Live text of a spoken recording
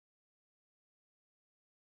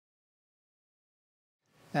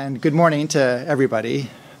And good morning to everybody.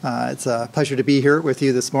 It's a pleasure to be here with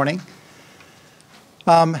you this morning.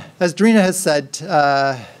 As Dorina has said,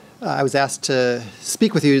 I was asked to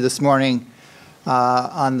speak with you this morning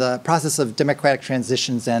on the process of democratic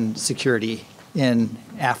transitions and security in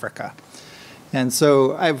Africa. And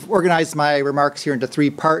so I've organized my remarks here into three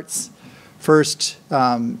parts. First,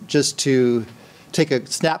 just to take a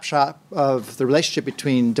snapshot of the relationship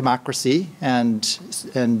between democracy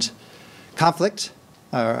and conflict,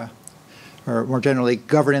 or more generally,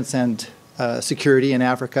 governance and security in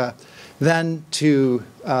Africa. Then to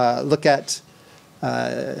look at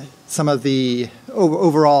some of the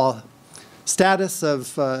overall status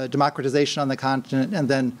of democratization on the continent, and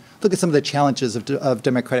then look at some of the challenges of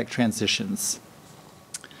democratic transitions.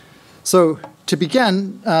 So to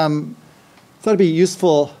begin, I thought it'd be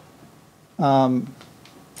useful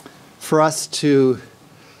for us to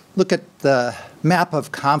look at the map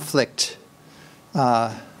of conflict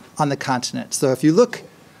on the continent. So if you look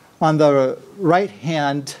on the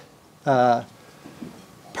right-hand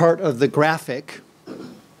part of the graphic,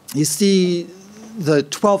 you see the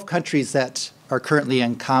 12 countries that are currently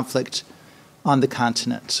in conflict on the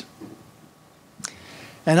continent.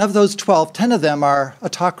 And of those 12, 10 of them are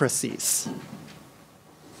autocracies.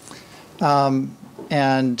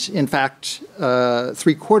 And in fact,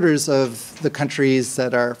 3/4 of the countries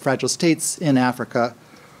that are fragile states in Africa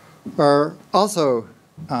are also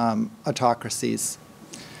autocracies.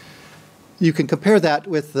 You can compare that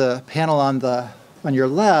with the panel on your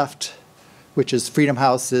left, which is Freedom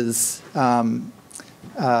House's map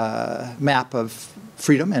of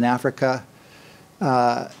freedom in Africa.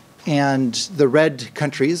 And the red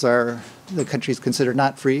countries are the countries considered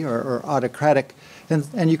not free or autocratic.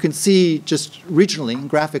 And you can see just regionally and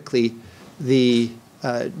graphically the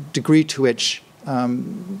degree to which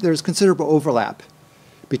there's considerable overlap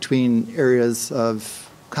between areas of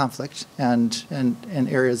conflict and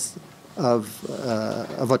areas of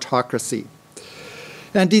autocracy.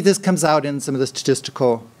 And indeed, this comes out in some of the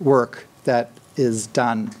statistical work that is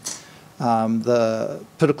done. The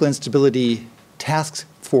Political Instability Task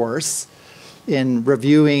Force, in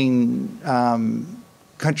reviewing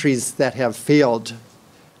countries that have failed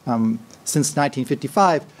since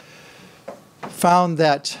 1955, found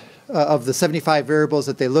that of the 75 variables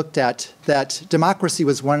that they looked at, that democracy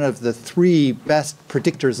was one of the 3 best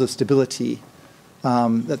predictors of stability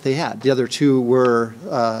that they had. The other 2 were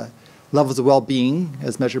levels of well-being,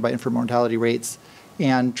 as measured by infant mortality rates,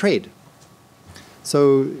 and trade.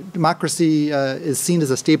 So democracy is seen as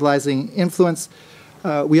a stabilizing influence.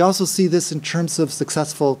 We also see this in terms of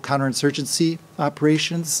successful counterinsurgency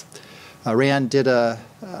operations. RAND did a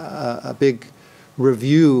big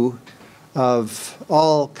review of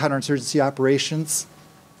all counterinsurgency operations,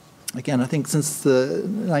 again, I think since the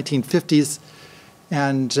 1950s.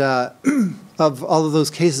 And of all of those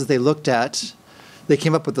cases they looked at, they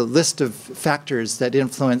came up with a list of factors that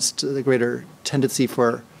influenced the greater tendency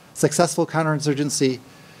for successful counterinsurgency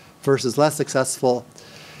versus less successful.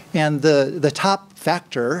 And the top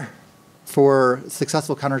factor for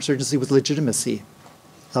successful counterinsurgency was legitimacy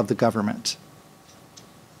of the government.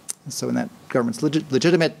 So when that government's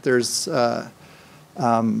legitimate, there's a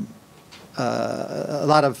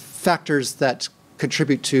lot of factors that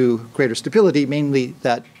contribute to greater stability, mainly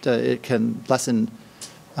that it can lessen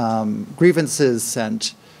grievances,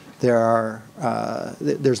 and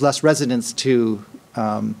there's less resonance to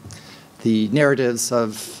the narratives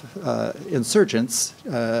of insurgents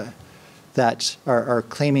that are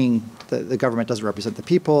claiming that the government doesn't represent the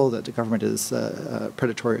people, that the government is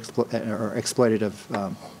predatory or exploitative,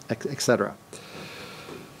 et cetera.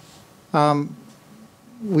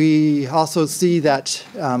 We also see that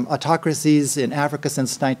autocracies in Africa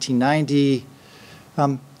since 1990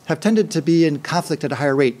 have tended to be in conflict at a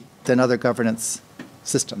higher rate than other governance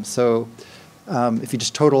systems. So if you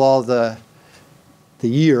just total all the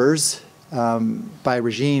years by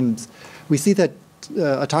regimes, we see that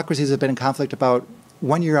autocracies have been in conflict about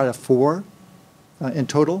 1 year out of 4 in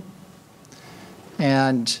total.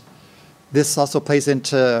 And this also plays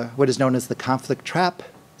into what is known as the conflict trap,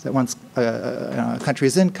 that once a country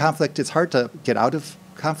is in conflict, it's hard to get out of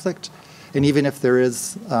conflict. And even if there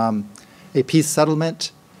is a peace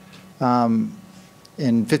settlement,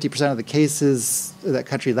 in 50% of the cases, that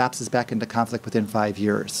country lapses back into conflict within 5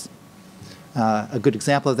 years. A good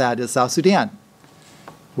example of that is South Sudan,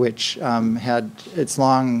 which had its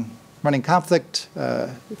long-running conflict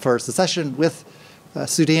for secession with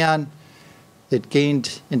Sudan. It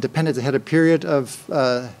gained independence. It had a period of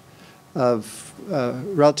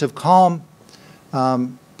relative calm,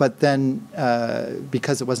 but then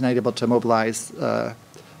because it wasn't able to mobilize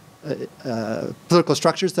political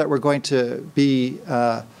structures that were going to be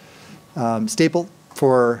stable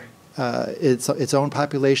for its own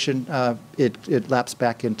population, it lapsed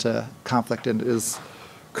back into conflict and is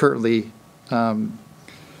currently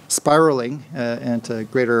spiraling into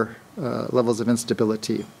greater levels of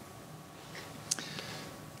instability.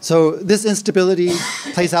 So this instability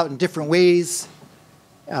plays out in different ways.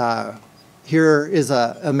 Here is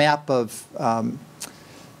a map of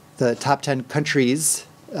the top 10 countries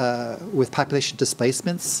with population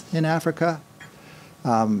displacements in Africa.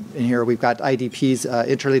 And here we've got IDPs,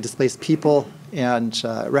 internally displaced people, and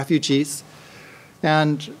refugees.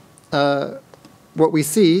 And what we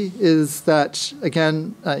see is that,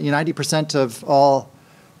 again, 90% of all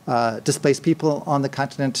displaced people on the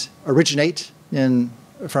continent originate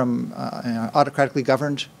from autocratically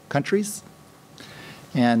governed countries.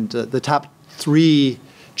 And the top 3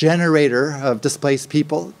 generator of displaced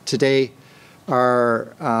people today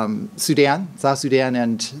are Sudan, South Sudan,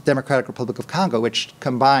 and Democratic Republic of Congo, which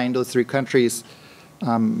combined, those 3 countries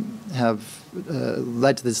have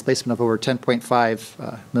led to the displacement of over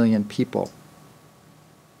 10.5 million people.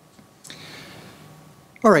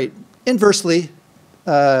 All right, inversely,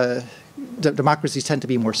 democracies tend to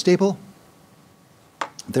be more stable.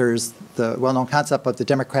 There's the well-known concept of the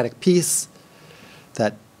democratic peace,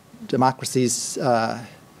 that democracies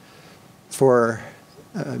for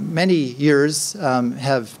many years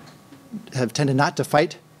have tended not to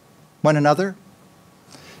fight one another.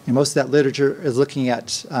 And most of that literature is looking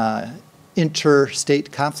at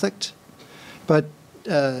interstate conflict. But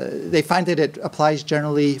they find that it applies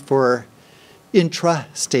generally for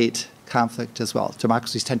intra-state conflict as well.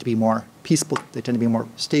 Democracies tend to be more peaceful. They tend to be more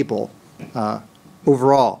stable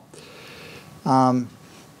overall. And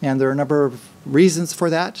there are a number of reasons for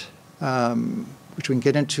that, which we can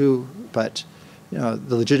get into, but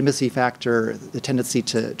the legitimacy factor, the tendency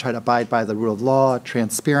to try to abide by the rule of law,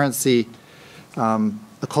 transparency,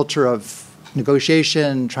 a culture of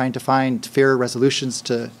negotiation, trying to find fair resolutions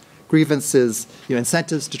to grievances,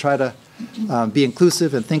 incentives to try to be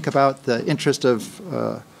inclusive and think about the interest of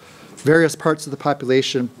various parts of the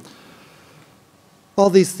population. All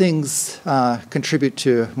these things contribute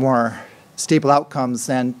to more stable outcomes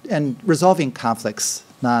and resolving conflicts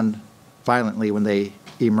non-violently when they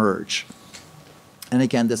emerge. And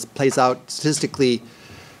again, this plays out statistically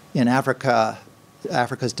in Africa.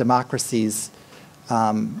 Africa's democracies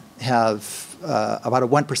have about a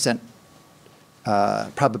 1%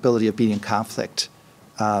 probability of being in conflict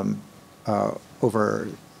over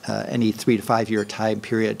any 3 to 5 year time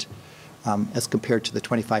period, as compared to the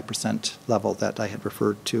 25% level that I had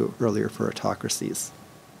referred to earlier for autocracies.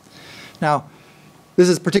 Now, this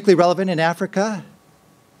is particularly relevant in Africa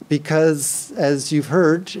because, as you've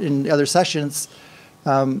heard in other sessions,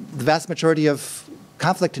 the vast majority of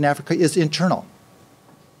conflict in Africa is internal.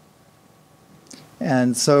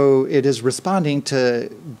 And so it is responding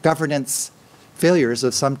to governance failures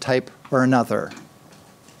of some type or another.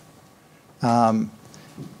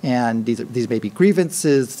 And these may be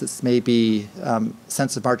grievances, this may be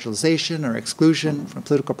sense of marginalization or exclusion from a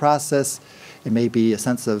political process. It may be a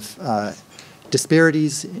sense of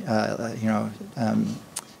disparities,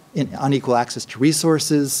 unequal access to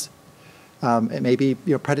resources. It may be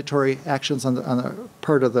predatory actions on the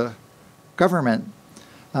part of the government.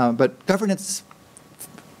 But governance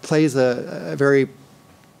plays a very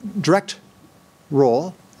direct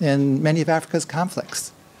role in many of Africa's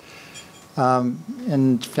conflicts.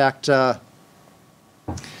 In fact,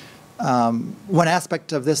 one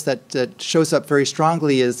aspect of this that shows up very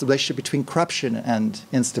strongly is the relationship between corruption and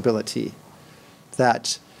instability.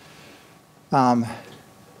 That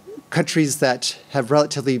countries that have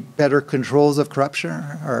relatively better controls of corruption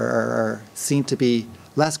or are seen to be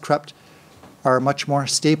less corrupt are much more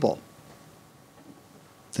stable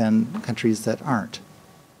than countries that aren't.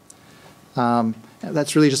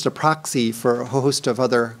 That's really just a proxy for a host of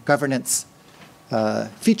other governance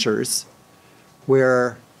features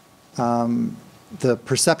where the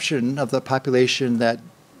perception of the population that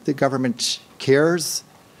the government cares,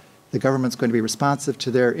 the government's going to be responsive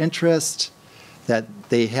to their interest, that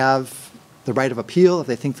they have the right of appeal if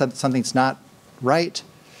they think that something's not right,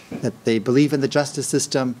 that they believe in the justice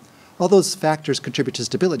system. All those factors contribute to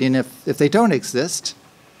stability. And if they don't exist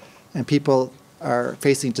and people are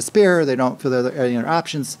facing despair, they don't feel there are any other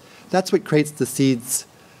options, that's what creates the seeds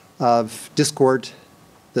of discord,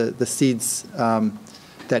 the seeds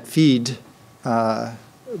that feed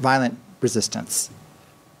violent resistance,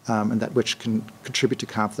 and that which can contribute to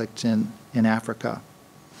conflict in Africa.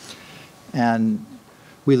 And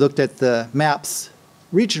we looked at the maps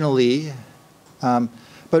regionally,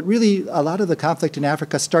 But really, a lot of the conflict in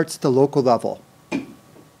Africa starts at the local level.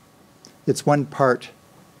 It's one part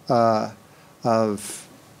of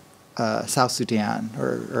South Sudan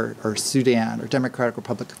or Sudan or Democratic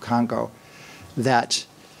Republic of Congo that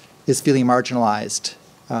is feeling marginalized,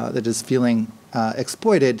 that is feeling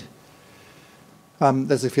exploited,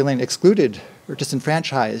 that is feeling excluded or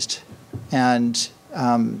disenfranchised. And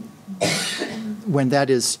when that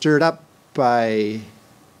is stirred up by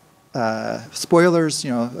spoilers,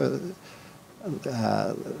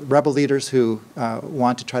 rebel leaders who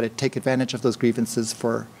want to try to take advantage of those grievances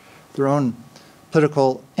for their own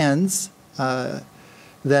political ends,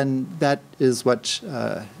 then that is what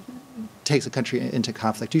takes a country into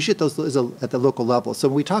conflict. Usually at the local level. So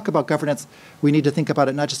when we talk about governance, we need to think about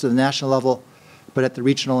it not just at the national level, but at the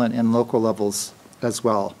regional and local levels as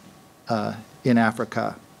well in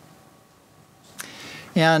Africa.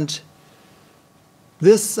 And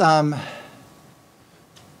this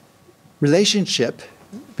relationship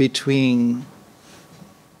between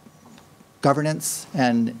governance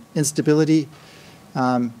and instability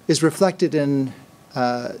is reflected in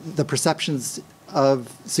the perceptions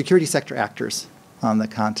of security sector actors on the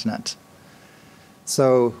continent.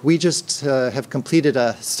 So we just have completed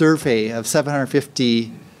a survey of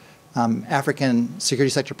 750 African security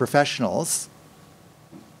sector professionals,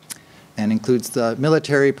 and includes the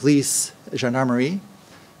military, police, gendarmerie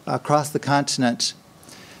across the continent.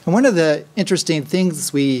 And one of the interesting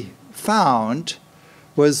things we found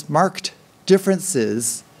was marked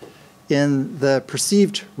differences in the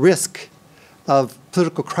perceived risk of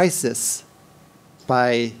political crisis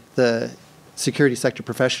by the security sector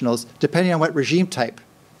professionals, depending on what regime type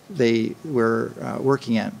they were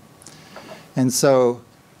working in. And so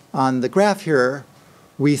on the graph here,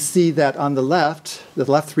 we see that on the left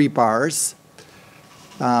three bars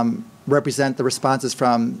represent the responses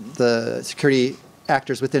from the security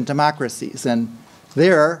actors within democracies. And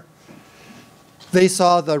there, they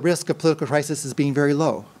saw the risk of political crisis as being very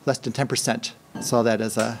low. Less than 10% saw that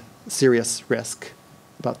as a serious risk.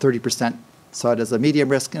 About 30% saw it as a medium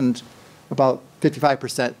risk, and about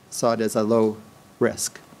 55% saw it as a low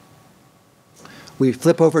risk. We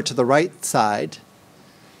flip over to the right side,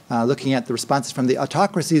 looking at the responses from the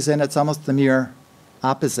autocracies, and it's almost the mere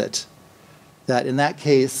opposite. That in that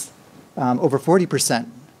case, over 40%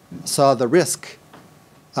 saw the risk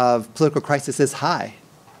of political crisis as high.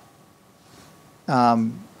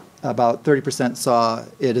 About 30% saw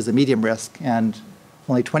it as a medium risk, and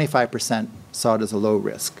only 25% saw it as a low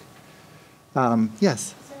risk.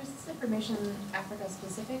 Yes? So is this information Africa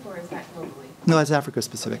specific, or is that globally? No, that's Africa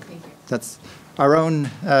specific. Okay, thank you. That's our own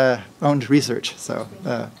owned research.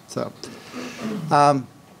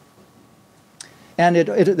 And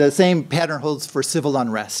the same pattern holds for civil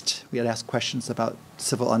unrest. We had asked questions about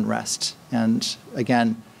civil unrest, and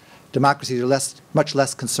again, democracies are much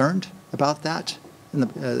less concerned about that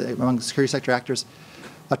among the security sector actors.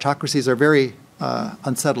 Autocracies are very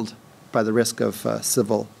unsettled by the risk of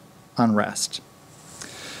civil unrest.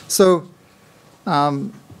 So I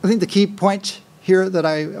think the key point here that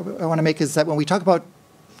I want to make is that when we talk about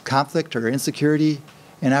conflict or insecurity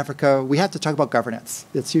in Africa, we have to talk about governance.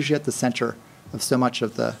 It's usually at the center of so much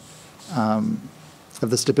of the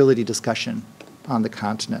stability discussion on the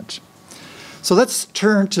continent. So let's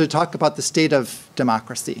turn to talk about the state of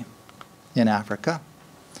democracy in Africa.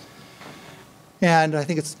 And I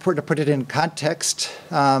think it's important to put it in context.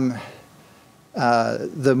 The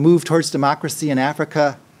move towards democracy in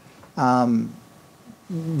Africa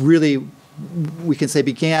really, we can say,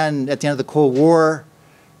 began at the end of the Cold War,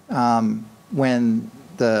 when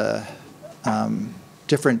the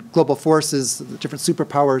different global forces, the different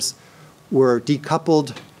superpowers were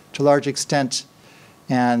decoupled to a large extent,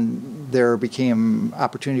 and there became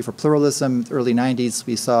opportunity for pluralism. In the early 90s,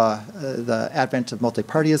 we saw the advent of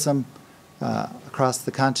multipartyism across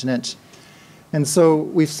the continent. And so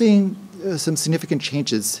we've seen some significant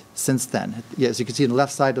changes since then. As you can see on the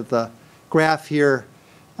left side of the graph here,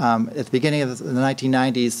 at the beginning of the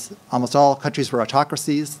 1990s, almost all countries were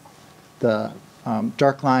autocracies. The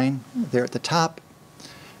dark line there at the top.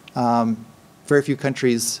 Very few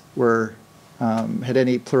countries had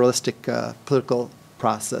any pluralistic political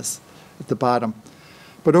process at the bottom.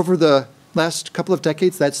 But over the last couple of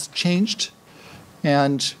decades, that's changed.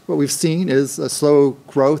 And what we've seen is a slow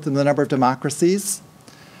growth in the number of democracies,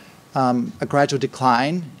 a gradual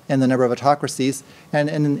decline in the number of autocracies, and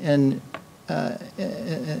in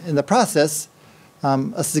the process,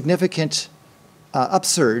 a significant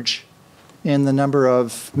upsurge in the number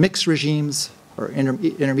of mixed regimes or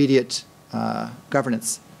intermediate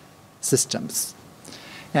governance systems.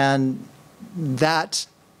 And that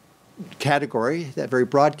category, that very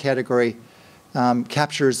broad category,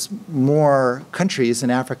 captures more countries in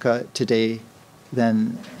Africa today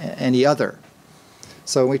than any other.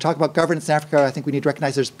 So when we talk about governance in Africa, I think we need to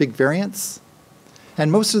recognize there's big variance.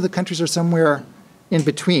 And most of the countries are somewhere in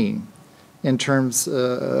between in terms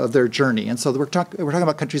of their journey. And so we're talking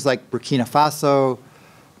about countries like Burkina Faso,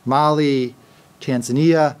 Mali,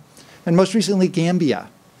 Tanzania, and most recently Gambia,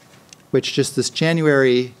 which just this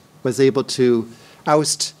January was able to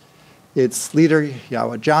oust its leader,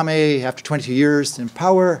 Yahya Jammeh, after 22 years in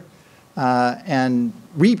power, and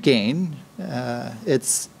regain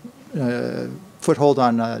its foothold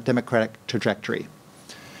on a democratic trajectory.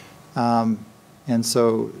 And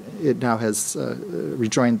so it now has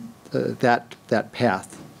rejoined that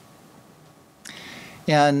path.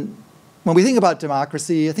 And when we think about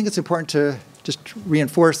democracy, I think it's important to just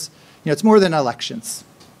reinforce, it's more than elections.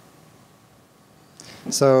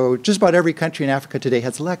 So just about every country in Africa today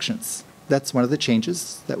has elections. That's one of the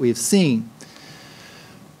changes that we've seen.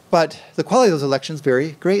 But the quality of those elections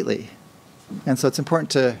vary greatly. And so it's important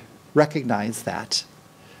to recognize that.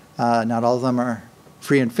 Not all of them are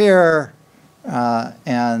free and fair,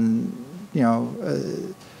 and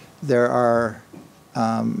there are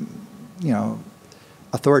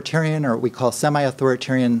authoritarian, or what we call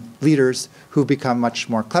semi-authoritarian leaders who've become much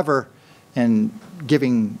more clever in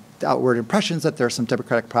giving the outward impressions that there are some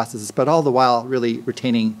democratic processes, but all the while really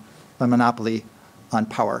retaining a monopoly on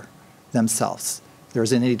power themselves. There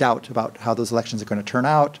isn't any doubt about how those elections are going to turn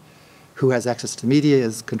out. Who has access to media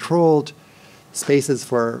is controlled. Spaces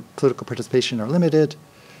for political participation are limited.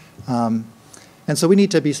 And so we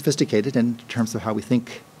need to be sophisticated in terms of how we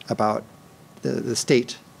think about the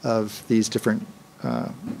state of these different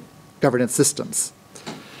governance systems.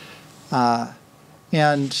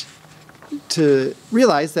 And to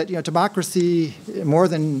realize that democracy, more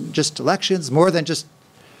than just elections, more than just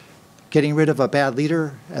getting rid of a bad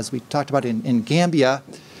leader, as we talked about in Gambia,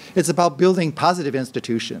 it's about building positive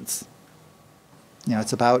institutions.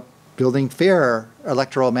 It's about building fair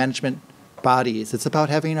electoral management bodies. It's about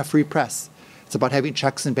having a free press. It's about having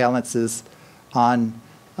checks and balances on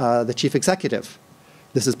the chief executive.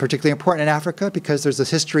 This is particularly important in Africa because there's this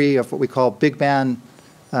history of what we call big man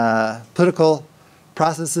political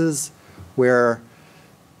processes where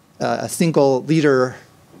a single leader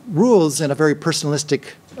rules in a very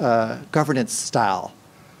personalistic governance style,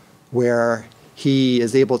 where he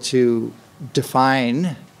is able to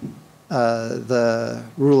define the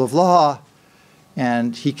rule of law,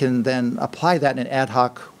 and he can then apply that in an ad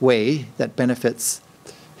hoc way that benefits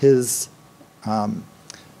his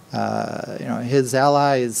his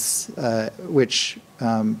allies, which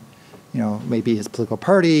maybe his political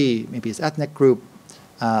party, maybe his ethnic group,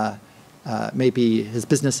 maybe his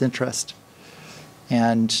business interest.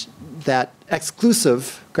 And that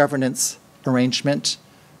exclusive governance arrangement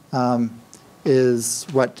is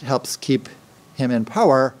what helps keep him in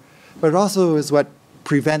power, but it also is what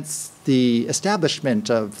prevents the establishment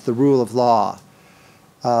of the rule of law,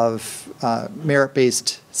 of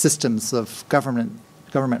merit-based systems of government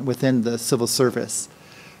within the civil service,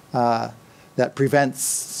 that prevents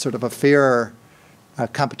sort of a fair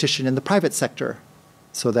competition in the private sector,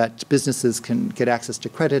 so that businesses can get access to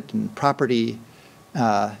credit and property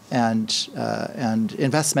and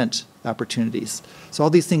investment opportunities. So all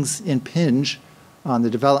these things impinge on the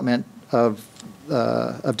development of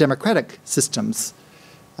democratic systems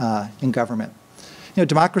in government.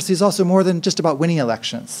 Democracy is also more than just about winning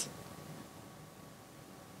elections.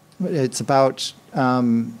 It's about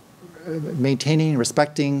maintaining,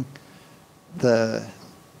 respecting the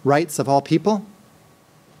rights of all people,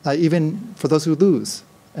 even for those who lose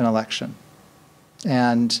an election.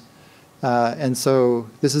 And so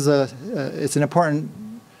this is it's an important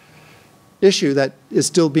issue that is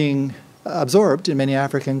still being absorbed in many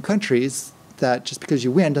African countries, that just because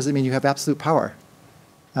you win doesn't mean you have absolute power.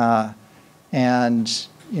 And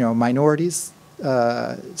minorities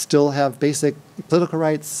still have basic political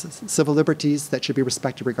rights, civil liberties that should be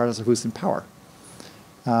respected regardless of who's in power.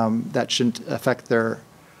 That shouldn't affect their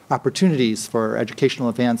opportunities for educational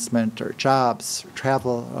advancement or jobs, or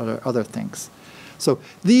travel, or other things. So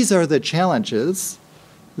these are the challenges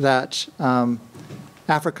that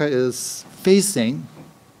Africa is facing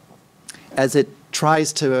as it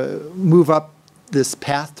tries to move up this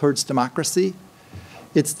path towards democracy.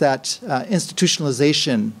 It's that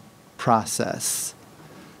institutionalization process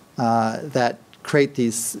that create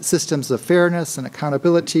these systems of fairness and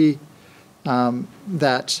accountability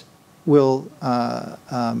that will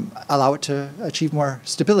allow it to achieve more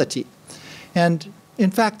stability. And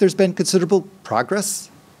in fact, there's been considerable progress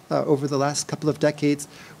over the last couple of decades.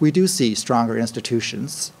 We do see stronger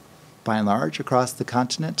institutions by and large, across the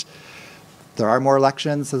continent. There are more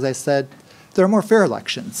elections, as I said. There are more fair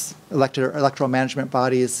elections. Electoral management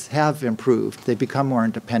bodies have improved. They've become more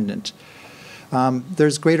independent.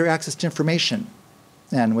 There's greater access to information.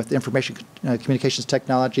 And with information communications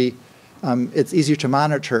technology, it's easier to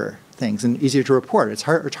monitor things and easier to report. It's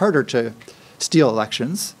harder to steal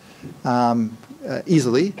elections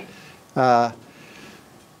easily.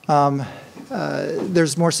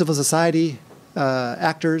 There's more civil society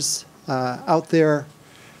actors out there,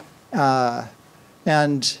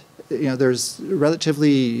 and there's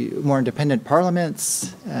relatively more independent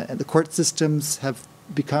parliaments. The court systems have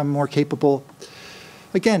become more capable.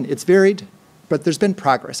 Again, it's varied, but there's been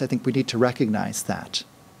progress. I think we need to recognize that.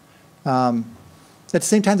 At the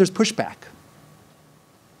same time, there's pushback.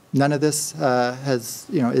 None of this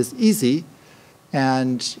is easy,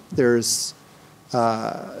 and there's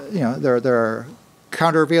there are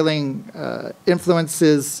countervailing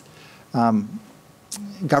influences.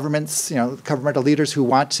 Governments, governmental leaders who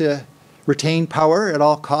want to retain power at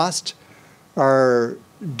all cost are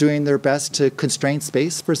doing their best to constrain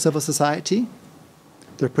space for civil society.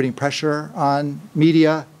 They're putting pressure on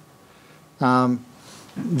media.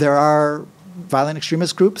 There are violent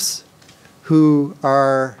extremist groups who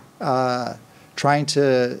are trying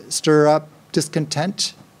to stir up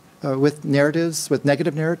discontent with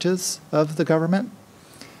negative narratives of the government.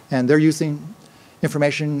 And they're using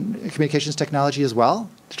information communications technology as well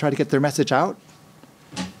to try to get their message out.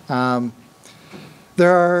 There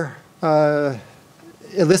are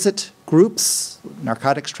illicit groups,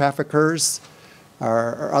 narcotics traffickers,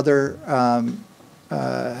 or other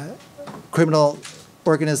criminal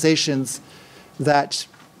organizations that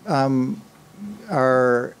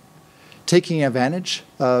are taking advantage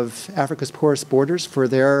of Africa's porous borders for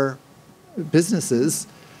their businesses.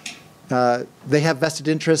 They have vested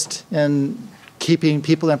interest in keeping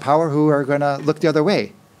people in power who are going to look the other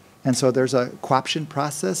way. And so there's a co-option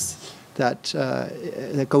process that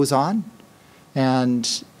goes on,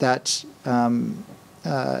 and that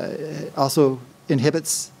also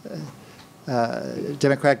inhibits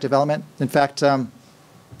democratic development. In fact,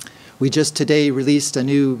 we just today released a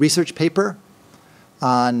new research paper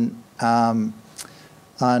on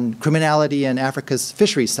criminality in Africa's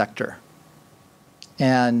fisheries sector.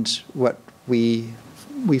 And what we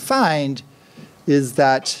find is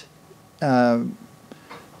that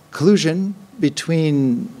collusion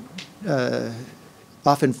between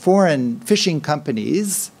often foreign fishing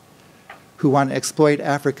companies who want to exploit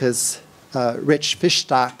Africa's rich fish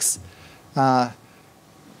stocks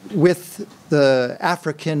with the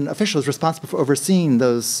African officials responsible for overseeing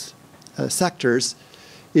those sectors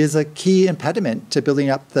is a key impediment to building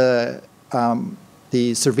up the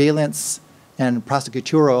surveillance and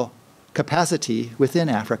prosecutorial capacity within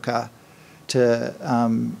Africa to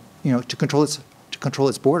to control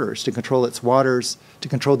its borders, to control its waters, to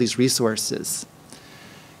control these resources.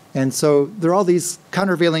 And so there are all these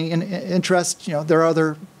countervailing interests. There are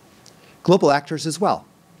other global actors as well.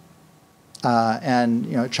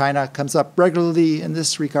 And China comes up regularly in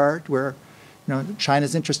this regard, where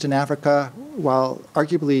China's interest in Africa, while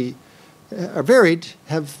arguably varied,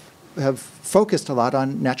 have focused a lot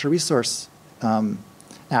on natural resource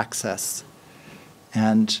access.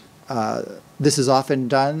 And this is often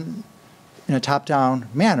done in a top-down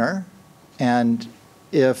manner. And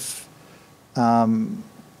if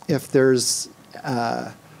there's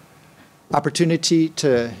opportunity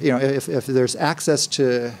to, if there's access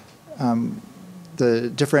to the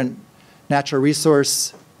different natural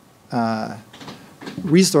resources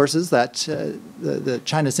that the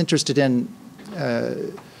China's interested in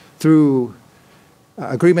through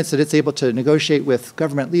agreements that it's able to negotiate with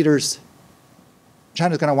government leaders,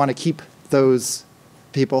 China's going to want to keep those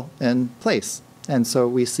people in place. And so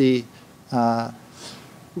we see all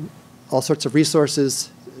sorts of resources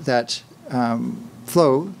that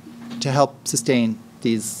flow to help sustain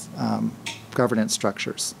these governance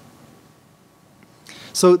structures.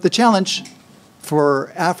 So the challenge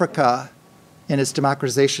for Africa in its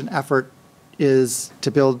democratization effort is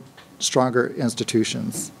to build stronger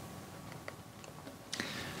institutions.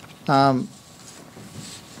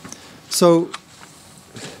 So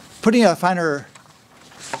putting a finer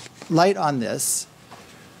light on this,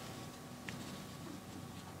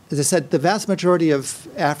 as I said, the vast majority of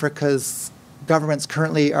Africa's governments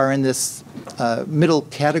currently are in this middle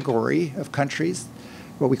category of countries,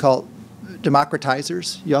 what we call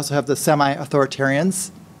democratizers. You also have the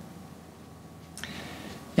semi-authoritarians.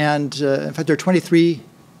 And in fact, there are 23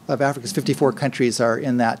 of Africa's 54 countries are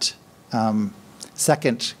in that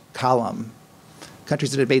second column.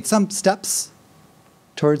 Countries that have made some steps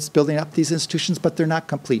towards building up these institutions, but they're not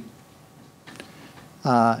complete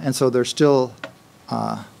And so they're still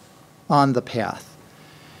on the path.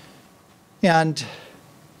 And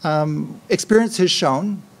experience has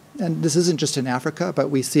shown, and this isn't just in Africa, but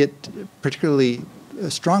we see it particularly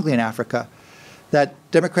strongly in Africa, that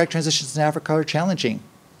democratic transitions in Africa are challenging.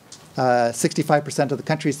 65% of the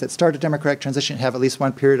countries that start a democratic transition have at least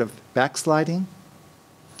one period of backsliding.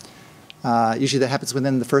 Usually that happens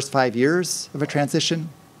within the first 5 years of a transition.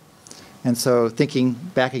 And so thinking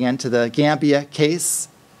back again to the Gambia case,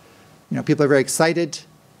 people are very excited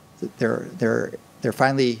that they're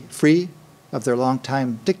finally free of their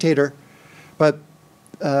longtime dictator, but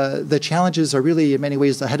the challenges are really in many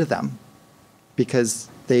ways ahead of them because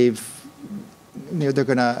they're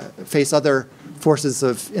going to face other forces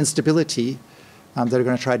of instability that are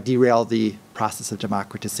going to try to derail the process of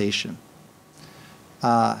democratization.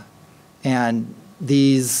 And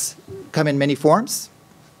these come in many forms.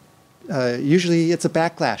 Usually it's a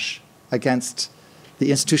backlash against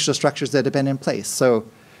the institutional structures that have been in place. So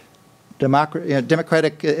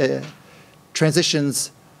democratic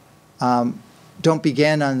transitions don't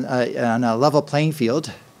begin on a level playing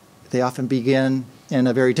field. They often begin in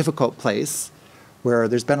a very difficult place where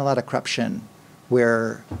there's been a lot of corruption,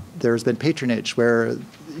 where there's been patronage, where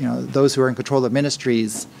those who are in control of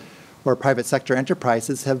ministries or private sector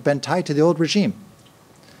enterprises have been tied to the old regime.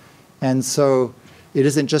 And so it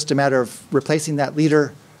isn't just a matter of replacing that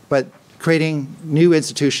leader, but creating new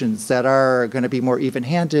institutions that are going to be more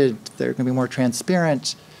even-handed, they're going to be more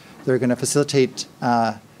transparent, they're going to facilitate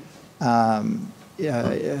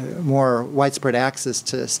more widespread access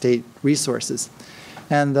to state resources.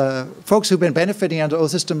 And the folks who've been benefiting under the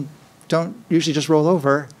old system don't usually just roll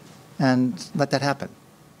over and let that happen.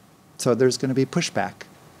 So there's going to be pushback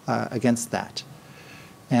against that.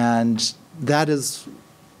 And that is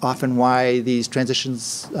often why these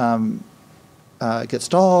transitions get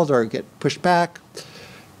stalled or get pushed back.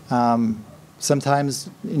 Sometimes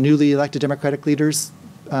newly elected democratic leaders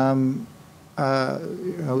fall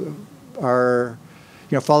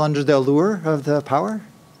under the allure of the power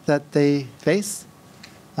that they face,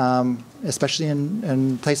 especially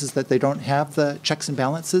in places that they don't have the checks and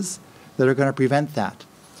balances that are going to prevent that.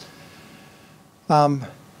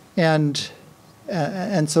 And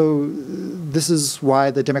so this is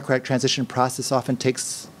why the democratic transition process often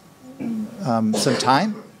takes some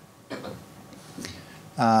time.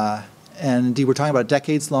 And indeed, we're talking about a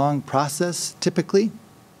decades-long process, typically.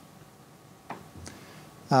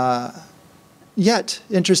 Yet,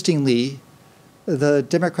 interestingly, the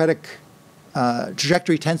democratic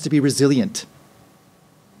trajectory tends to be resilient.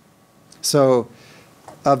 So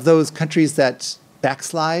of those countries that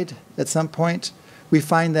backslide at some point, we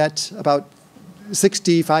find that about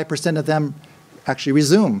 65% of them actually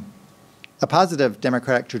resume a positive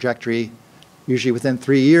democratic trajectory, usually within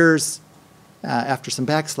 3 years after some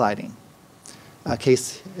backsliding. A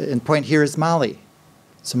case in point here is Mali.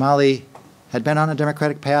 So Mali had been on a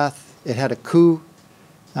democratic path. It had a coup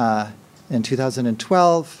in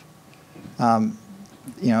 2012,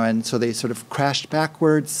 and so they sort of crashed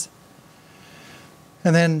backwards.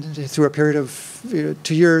 And then through a period of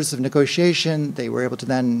 2 years of negotiation, they were able to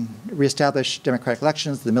then reestablish democratic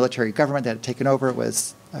elections. The military government that had taken over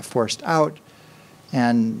was forced out,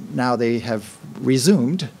 and now they have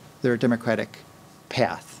resumed their democratic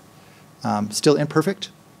path. Still imperfect,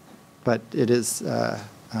 but it is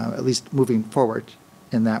at least moving forward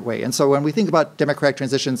in that way. And so when we think about democratic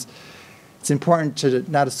transitions, it's important to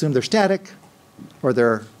not assume they're static or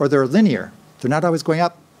they're linear. They're not always going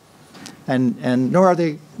up, and nor are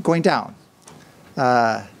they going down.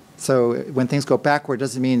 So when things go backward,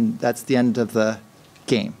 doesn't mean that's the end of the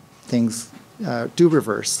game. Things do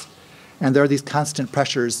reverse. And there are these constant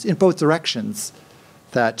pressures in both directions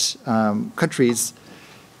that countries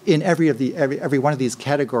in every one of these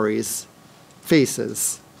categories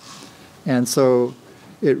faces. And so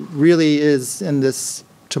it really is in this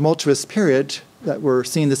tumultuous period that we're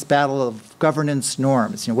seeing this battle of governance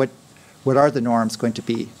norms. What are the norms going to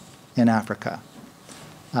be in Africa?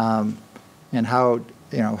 And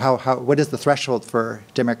what is the threshold for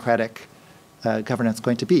democratic governance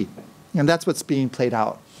going to be? And that's what's being played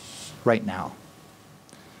out right now.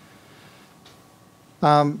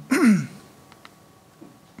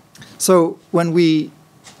 So when we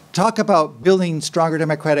talk about building stronger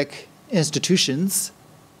democratic institutions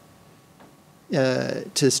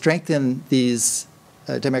to strengthen these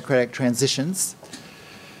democratic transitions,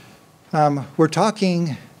 we're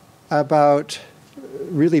talking about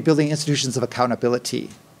really building institutions of accountability.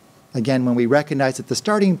 Again, when we recognize that the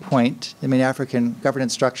starting point in many African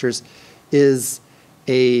governance structures is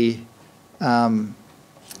a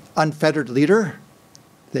unfettered leader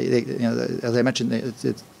you know, as I mentioned,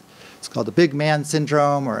 it's called the big man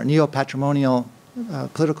syndrome or a neo-patrimonial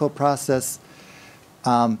political process.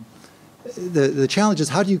 The challenge is,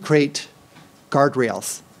 how do you create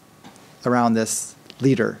guardrails around this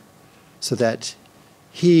leader so that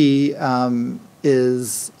he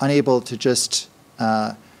is unable to just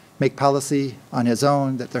make policy on his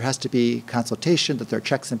own, that there has to be consultation, that there are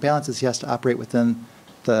checks and balances, he has to operate within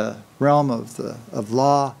the realm of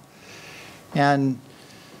law. And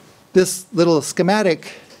this little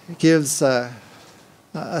schematic gives a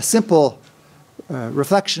simple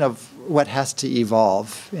reflection of what has to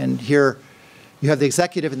evolve. And here you have the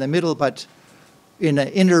executive in the middle, but in an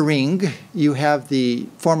inner ring, you have the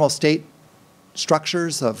formal state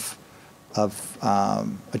structures of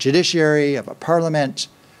a judiciary, of a parliament,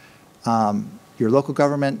 your local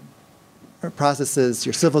government processes,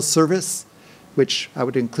 your civil service, which I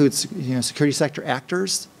would include, you know, security sector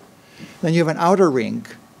actors. Then you have an outer ring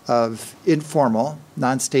of informal,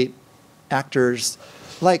 non-state actors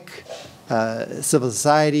like civil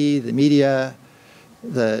society, the media,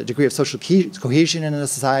 the degree of social cohesion in a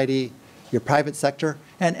society, your private sector,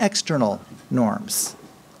 and external norms,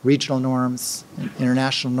 regional norms,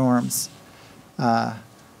 international norms,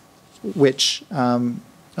 which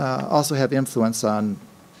also have influence on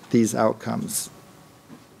these outcomes.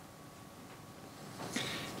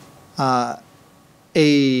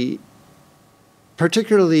 A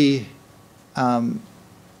particularly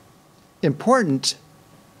important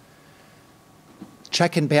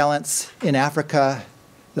check and balance in Africa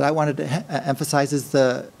that I wanted to emphasize is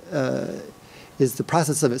the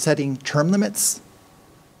process of setting term limits.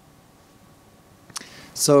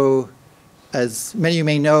 So, as many of you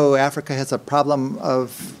may know, Africa has a problem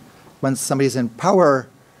of when somebody's in power,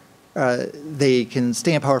 they can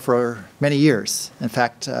stay in power for many years. In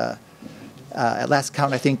fact, at last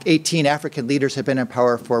count, I think 18 African leaders have been in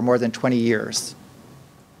power for more than 20 years.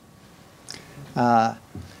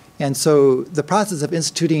 And so the process of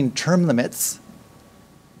instituting term limits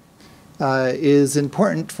is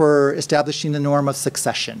important for establishing the norm of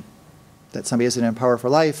succession, that somebody isn't in power for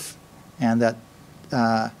life, and that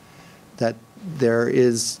that there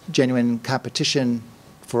is genuine competition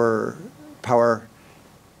for power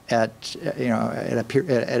at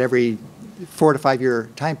every 4 to 5 year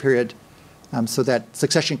time period, so that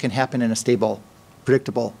succession can happen in a stable,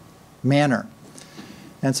 predictable manner.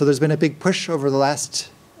 And so there's been a big push over the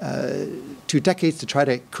last 2 decades to try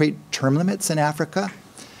to create term limits in Africa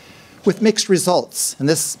with mixed results. And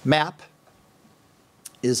this map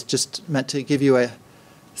is just meant to give you a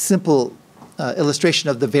simple illustration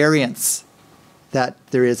of the variance that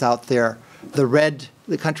there is out there. The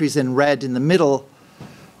countries in red in the middle,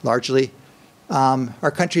 largely,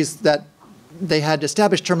 are countries that they had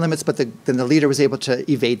established term limits, but then the leader was able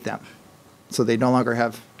to evade them. So they no longer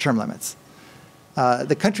have term limits.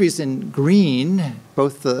 The countries in green,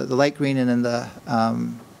 both the light green and then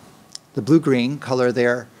the blue-green color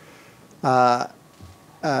there, have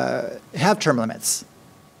term limits.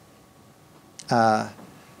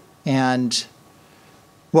 And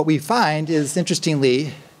what we find is,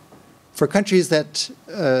 interestingly, for countries that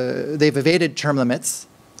they've evaded term limits,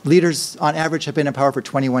 leaders on average have been in power for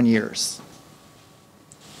 21 years.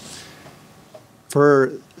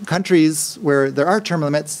 For countries where there are term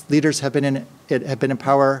limits, leaders have been in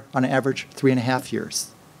power on average 3.5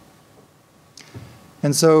 years.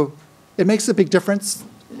 And so it makes a big difference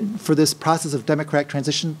for this process of democratic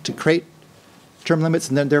transition to create term limits,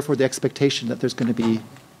 and then therefore the expectation that there's going to be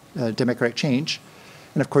democratic change.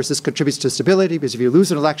 And of course, this contributes to stability, because if you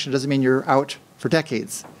lose an election, it doesn't mean you're out for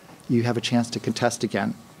decades. You have a chance to contest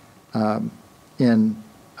again in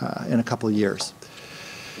a couple of years.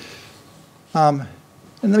 And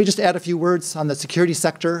let me just add a few words on the security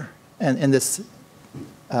sector and this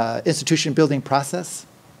institution building process.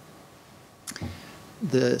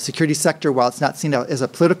 The security sector, while it's not seen as a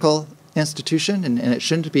political institution, and it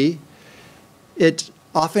shouldn't be, it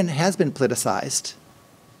often has been politicized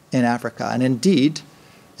in Africa. And indeed,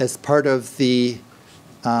 as part of the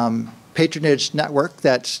patronage network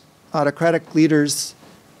that autocratic leaders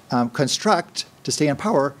construct to stay in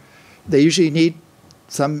power, they usually need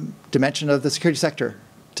some dimension of the security sector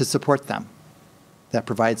to support them. That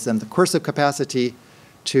provides them the coercive capacity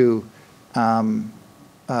to,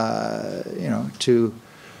 to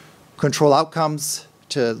control outcomes,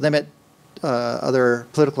 to limit other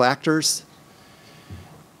political actors.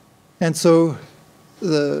 And so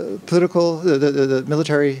the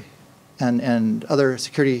military and other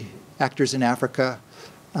security actors in Africa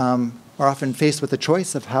are often faced with the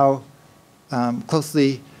choice of how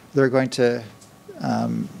closely they're going to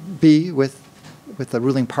be with the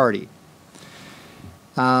ruling party.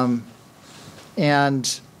 And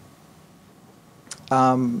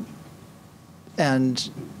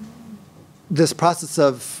this process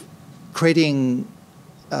of creating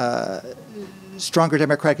stronger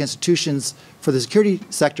democratic institutions for the security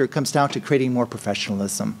sector comes down to creating more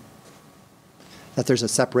professionalism. That there's a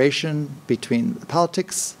separation between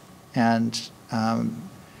politics and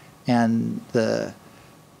the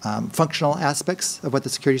functional aspects of what the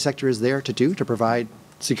security sector is there to do, to provide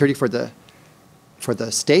security for the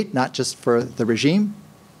state, not just for the regime,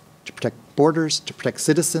 to protect borders, to protect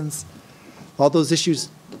citizens. All those issues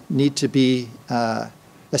need to be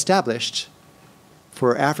established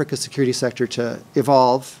for Africa's security sector to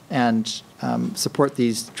evolve and support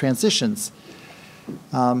these transitions.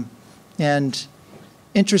 And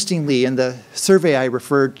interestingly, in the survey I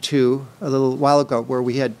referred to a little while ago, where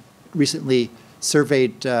we had recently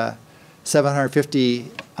surveyed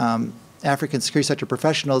 750 African security sector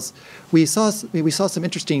professionals, we saw some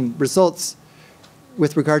interesting results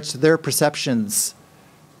with regards to their perceptions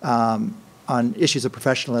on issues of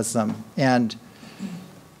professionalism. And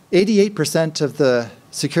 88% of the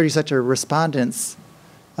security sector respondents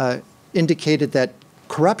indicated that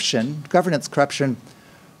corruption, governance corruption,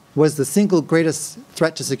 was the single greatest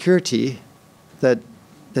threat to security that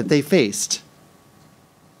they faced.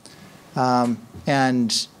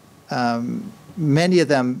 And many of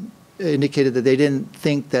them indicated that they didn't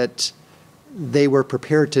think that they were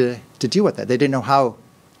prepared to deal with that. They didn't know how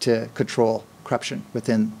to control corruption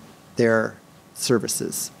within their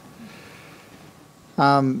services.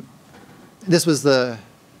 This was the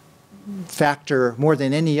factor more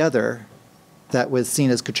than any other that was seen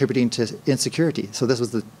as contributing to insecurity. So this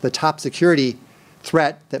was the top security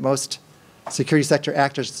threat that most security sector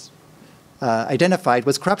actors identified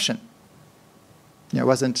was corruption. It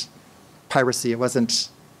wasn't piracy, it wasn't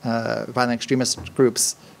violent extremist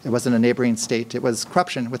groups, it wasn't a neighboring state, it was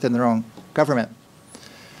corruption within their own government.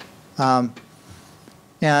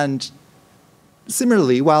 And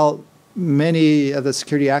similarly, while many of the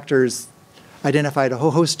security actors identified a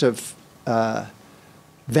whole host of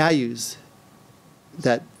values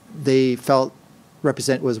that they felt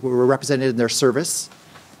were represented in their service,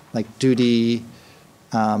 like duty,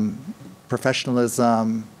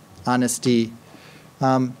 professionalism, honesty.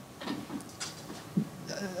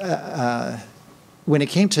 When it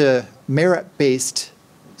came to merit-based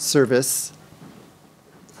service,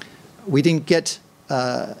 we didn't get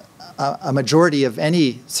a majority of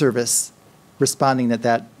any service responding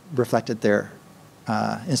that reflected their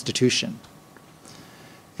institution.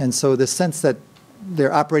 And so the sense that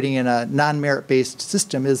they're operating in a non-merit-based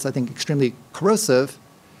system is, I think, extremely corrosive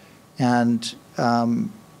and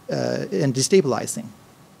destabilizing.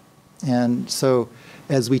 And so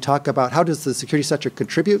as we talk about how does the security sector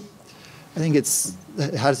contribute, I think it's,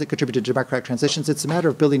 how does it contribute to democratic transitions? It's a matter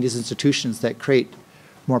of building these institutions that create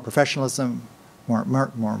more professionalism,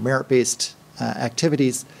 more merit-based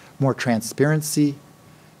activities, more transparency,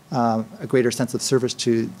 a greater sense of service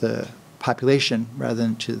to the population rather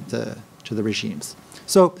than to the regimes.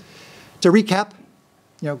 So to recap,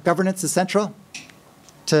 governance is central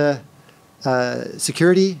to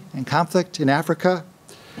security and conflict in Africa.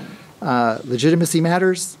 Legitimacy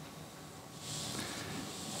matters.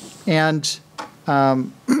 And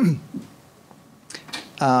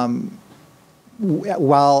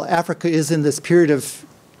while Africa is in this period of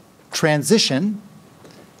transition,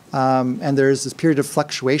 and there's this period of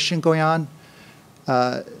fluctuation going on,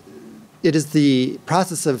 it is the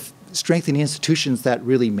process of strengthening institutions that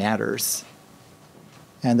really matters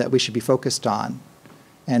and that we should be focused on.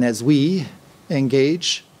 And as we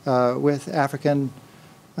engage with African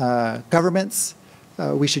governments,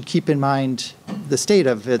 we should keep in mind the state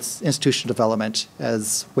of its institutional development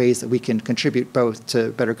as ways that we can contribute both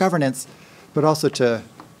to better governance, but also to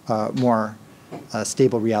more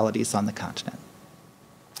stable realities on the continent.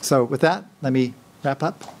 So with that, let me wrap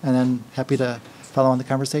up, and then happy to follow on the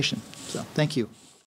conversation. So thank you.